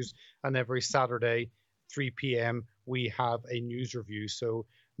interviews. And every Saturday, 3 p.m., we have a news review. So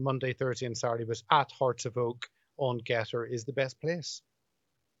Monday, Thursday, and Saturday, but at Hearts of Oak on Getter is the best place.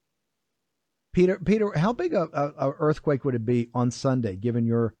 Peter, how big a earthquake would it be on Sunday, given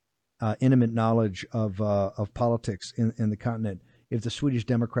your intimate knowledge of politics in the continent, if the Swedish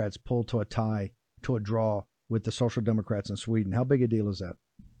Democrats pulled to a draw with the Social Democrats in Sweden? How big a deal is that?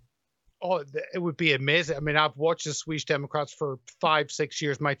 Oh, it would be amazing. I mean, I've watched the Swedish Democrats for 5-6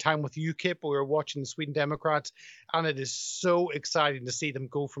 years. My time with UKIP, we were watching the Sweden Democrats, and it is so exciting to see them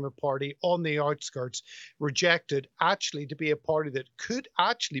go from a party on the outskirts, rejected, actually to be a party that could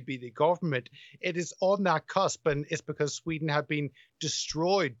actually be the government. It is on that cusp, and it's because Sweden had been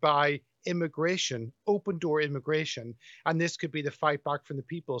destroyed by immigration, open door immigration, and this could be the fight back from the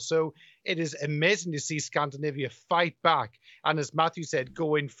people. So it is amazing to see Scandinavia fight back, and as Matthew said,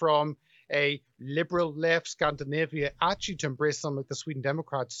 going from a liberal left Scandinavia actually to embrace something like the Sweden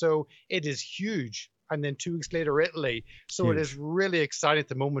Democrats. So it is huge. And then 2 weeks later, Italy. So huge. It is really exciting at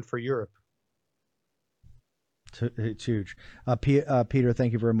the moment for Europe. It's huge. Peter,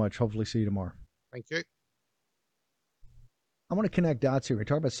 thank you very much. Hopefully see you tomorrow. Thank you. I want to connect dots here. We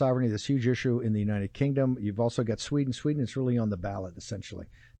talk about sovereignty, this huge issue in the United Kingdom. You've also got Sweden. Sweden is really on the ballot, essentially.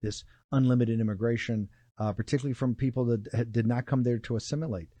 This unlimited immigration, particularly from people that did not come there to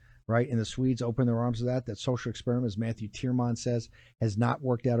assimilate, right? And the Swedes open their arms to that. That social experiment, as Matthew Tierman says, has not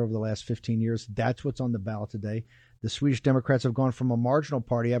worked out over the last 15 years. That's what's on the ballot today. The Swedish Democrats have gone from a marginal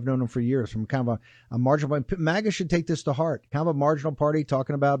party, I've known them for years, from kind of a marginal party. MAGA should take this to heart. Kind of a marginal party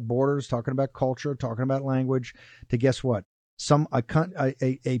talking about borders, talking about culture, talking about language, to guess what?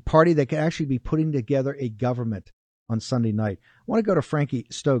 a party that could actually be putting together a government on Sunday night. I want to go to Frankie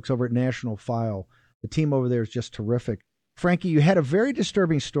Stokes over at National File. The team over there is just terrific. Frankie, you had a very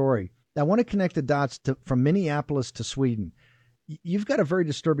disturbing story. I want to connect the dots from Minneapolis to Sweden. You've got a very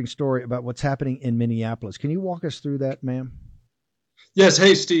disturbing story about what's happening in Minneapolis. Can you walk us through that, ma'am? Yes.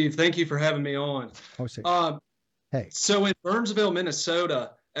 Hey, Steve. Thank you for having me on. Hey. So in Burnsville,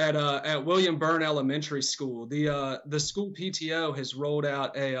 Minnesota, at William Byrne Elementary School, the school PTO has rolled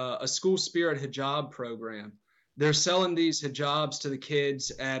out a school spirit hijab program. They're selling these hijabs to the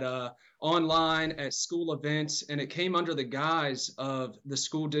kids at online, at school events, and it came under the guise of the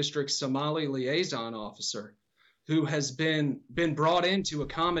school district's Somali liaison officer, who has been brought in to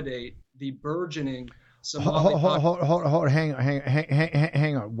accommodate the burgeoning Somali hang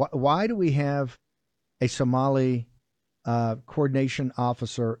on. Why do we have a Somali coordination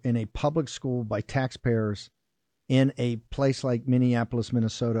officer in a public school by taxpayers in a place like Minneapolis,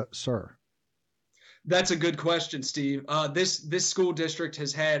 Minnesota, sir? That's a good question, Steve. This school district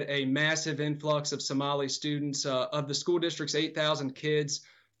has had a massive influx of Somali students. Of the school district's 8,000 kids,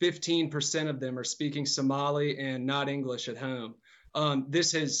 15% of them are speaking Somali and not English at home.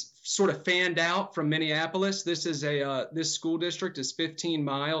 This has sort of fanned out from Minneapolis. This school district is 15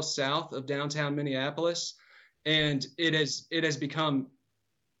 miles south of downtown Minneapolis, and it has become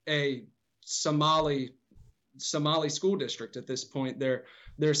a Somali school district at this point.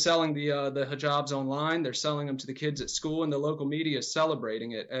 They're selling the hijabs online. They're selling them to the kids at school, and the local media is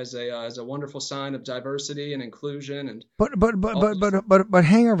celebrating it as a wonderful sign of diversity and inclusion. And but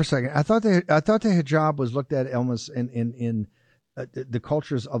hang on for a second. I thought the hijab was looked at almost in the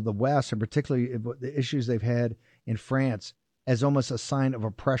cultures of the West, and particularly the issues they've had in France, as almost a sign of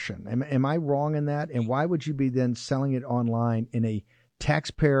oppression. Am I wrong in that? And why would you be then selling it online in a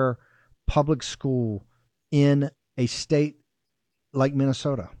taxpayer public school in a state like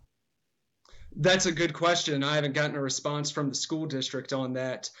Minnesota? That's a good question. I haven't gotten a response from the school district on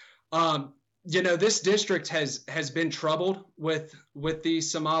that. This district has been troubled with the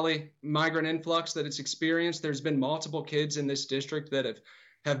Somali migrant influx that it's experienced. There's been multiple kids in this district that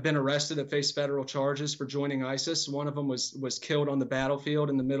have been arrested and faced federal charges for joining ISIS. One of them was killed on the battlefield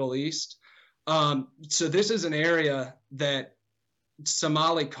in the Middle East. So this is an area that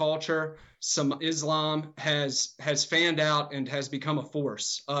Somali culture, some Islam has fanned out and has become a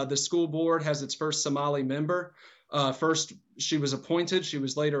force. The school board has its first Somali member. First, she was appointed. She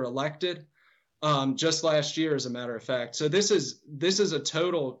was later elected just last year, as a matter of fact. So this is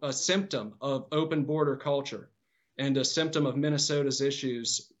a symptom of open border culture and a symptom of Minnesota's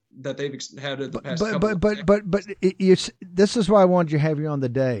issues that they've had in the past couple of years. This is why I wanted you to have you on the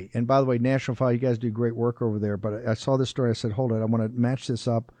day. And by the way, National File, you guys do great work over there. But I saw this story. I said, hold it. I want to match this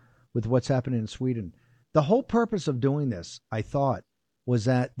up with what's happening in Sweden. The whole purpose of doing this, I thought, was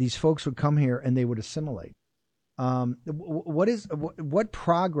that these folks would come here and they would assimilate. What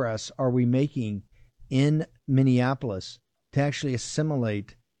progress are we making in Minneapolis to actually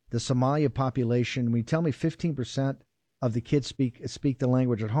assimilate the Somalia population? When you tell me 15% of the kids speak the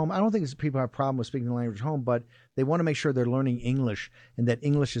language at home, I don't think people have a problem with speaking the language at home, but they want to make sure they're learning English and that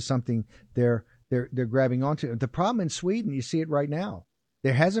English is something they're grabbing onto. The problem in Sweden, you see it right now.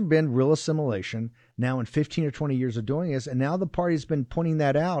 There hasn't been real assimilation now in 15 or 20 years of doing this, and now the party's been pointing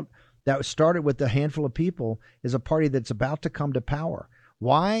that out. That started with a handful of people is a party that's about to come to power.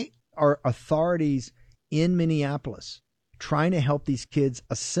 Why are authorities in Minneapolis trying to help these kids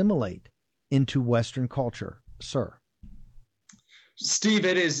assimilate into Western culture, sir? Steve,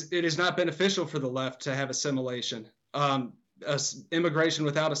 it is not beneficial for the left to have assimilation. Immigration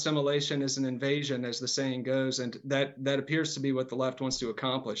without assimilation is an invasion, as the saying goes, and that appears to be what the left wants to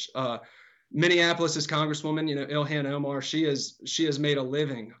accomplish. Minneapolis's Congresswoman, Ilhan Omar, she has made a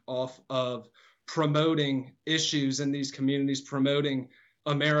living off of promoting issues in these communities, promoting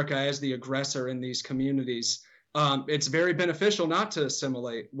America as the aggressor in these communities. It's very beneficial not to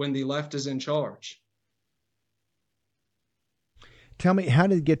assimilate when the left is in charge. Tell me, how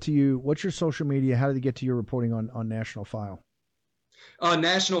did it get to you? What's your social media? How did it get to your reporting on National File?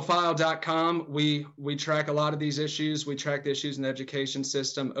 Nationalfile.com. We track a lot of these issues. We track the issues in the education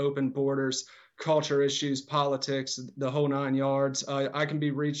system, open borders, culture issues, politics, the whole 9 yards. I can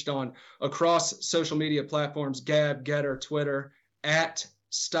be reached on across social media platforms, Gab, Getter, Twitter, at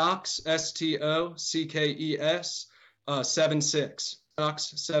Stocks, STOCKES 76,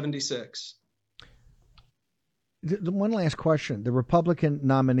 Stocks 76. One last question. The Republican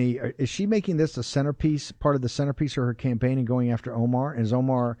nominee, is she making this a centerpiece, part of the centerpiece of her campaign and going after Omar? Has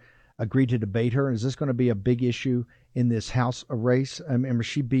Omar agreed to debate her? Is this going to be a big issue in this House race? I remember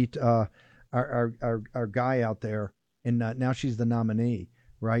she beat our guy out there and now she's the nominee,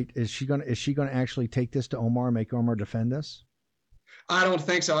 right? Is she going to actually take this to Omar and make Omar defend this? I don't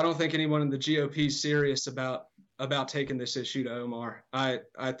think so. I don't think anyone in the GOP is serious about taking this issue to Omar. I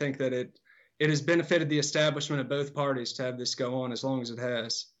think that it has benefited the establishment of both parties to have this go on as long as it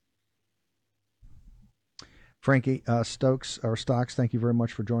has. Frankie Stokes, thank you very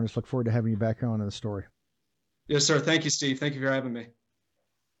much for joining us. Look forward to having you back here on the story. Yes, sir. Thank you, Steve. Thank you for having me.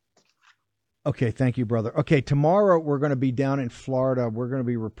 Okay, thank you, brother. Okay, tomorrow we're going to be down in Florida. We're going to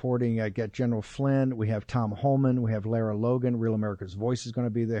be reporting. I got General Flynn. We have Tom Holman. We have Lara Logan. Real America's Voice is going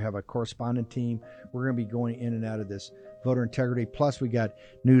to be there. Have a correspondent team. We're going to be going in and out of this voter integrity. Plus, we got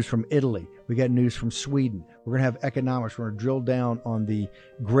news from Italy. We got news from Sweden. We're going to have economics. We're going to drill down on the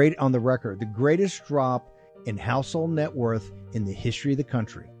greatest drop in household net worth in the history of the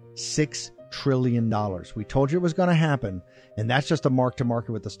country. $6 trillion. We told you it was going to happen, and that's just a mark to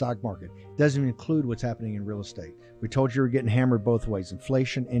market with the stock market. It doesn't even include what's happening in real estate. We told you were getting hammered both ways,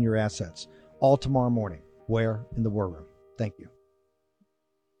 inflation and your assets. All tomorrow morning. Where? In the War Room. Thank you.